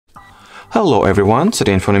Hello everyone,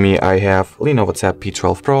 today in front of me I have LENOVO Tab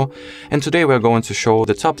P12 Pro, and today we're going to show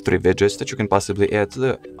the top 3 widgets that you can possibly add to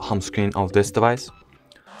the home screen of this device.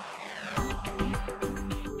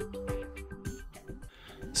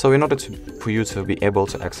 So in order for you to be able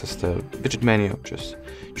to access the widget menu, just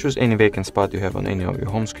choose any vacant spot you have on any of your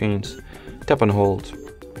home screens, tap and hold,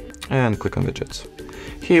 and click on widgets.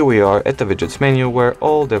 Here we are at the widgets menu where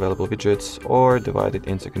all the available widgets are divided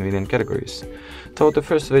into convenient categories. So the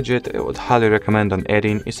first widget I would highly recommend on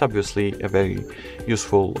adding is obviously a very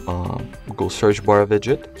useful Google search bar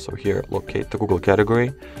widget. So here locate the Google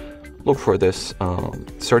category, look for this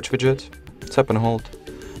search widget, tap and hold,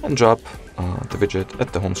 and drop the widget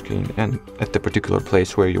at the home screen and at the particular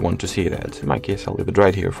place where you want to see it at. In my case, I'll leave it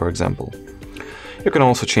right here, for example. You can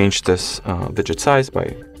also change this widget size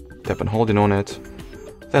by tap and holding on it,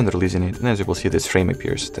 then releasing it, and as you will see, this frame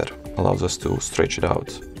appears that allows us to stretch it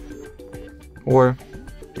out or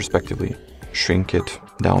respectively shrink it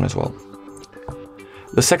down as well.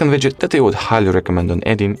 The second widget that I would highly recommend on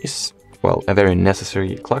adding is, well, a very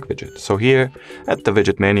necessary clock widget. So here at the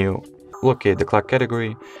widget menu, locate the clock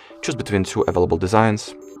category, choose between two available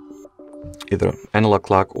designs, either analog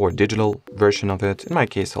clock or digital version of it. In my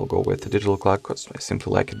case, I'll go with the digital clock because I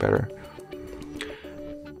simply like it better.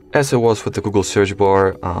 As it was with the Google search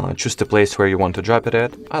bar, choose the place where you want to drop it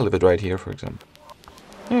at. I'll leave it right here, for example.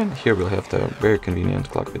 And here we'll have the very convenient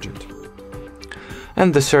clock widget.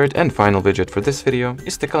 And the third and final widget for this video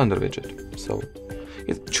is the calendar widget. So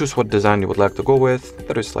choose what design you would like to go with.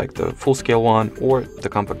 There is like the full scale one or the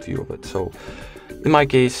compact view of it. So in my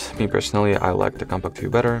case, me personally, I like the compact view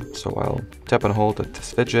better. So I'll tap and hold at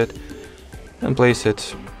this widget and place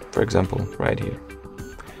it, for example, right here.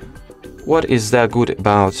 What is that good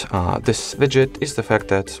about this widget is the fact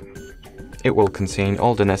that it will contain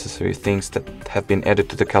all the necessary things that have been added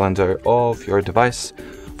to the calendar of your device.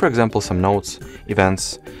 For example, some notes,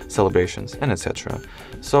 events, celebrations, and etc.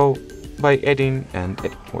 So by adding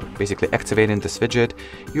or basically activating this widget,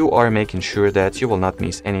 you are making sure that you will not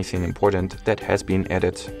miss anything important that has been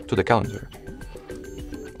added to the calendar.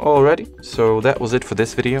 Alrighty, so that was it for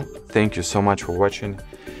this video. Thank you so much for watching.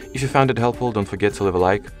 If you found it helpful, don't forget to leave a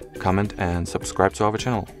like, comment, and subscribe to our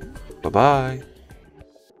channel. Bye-bye!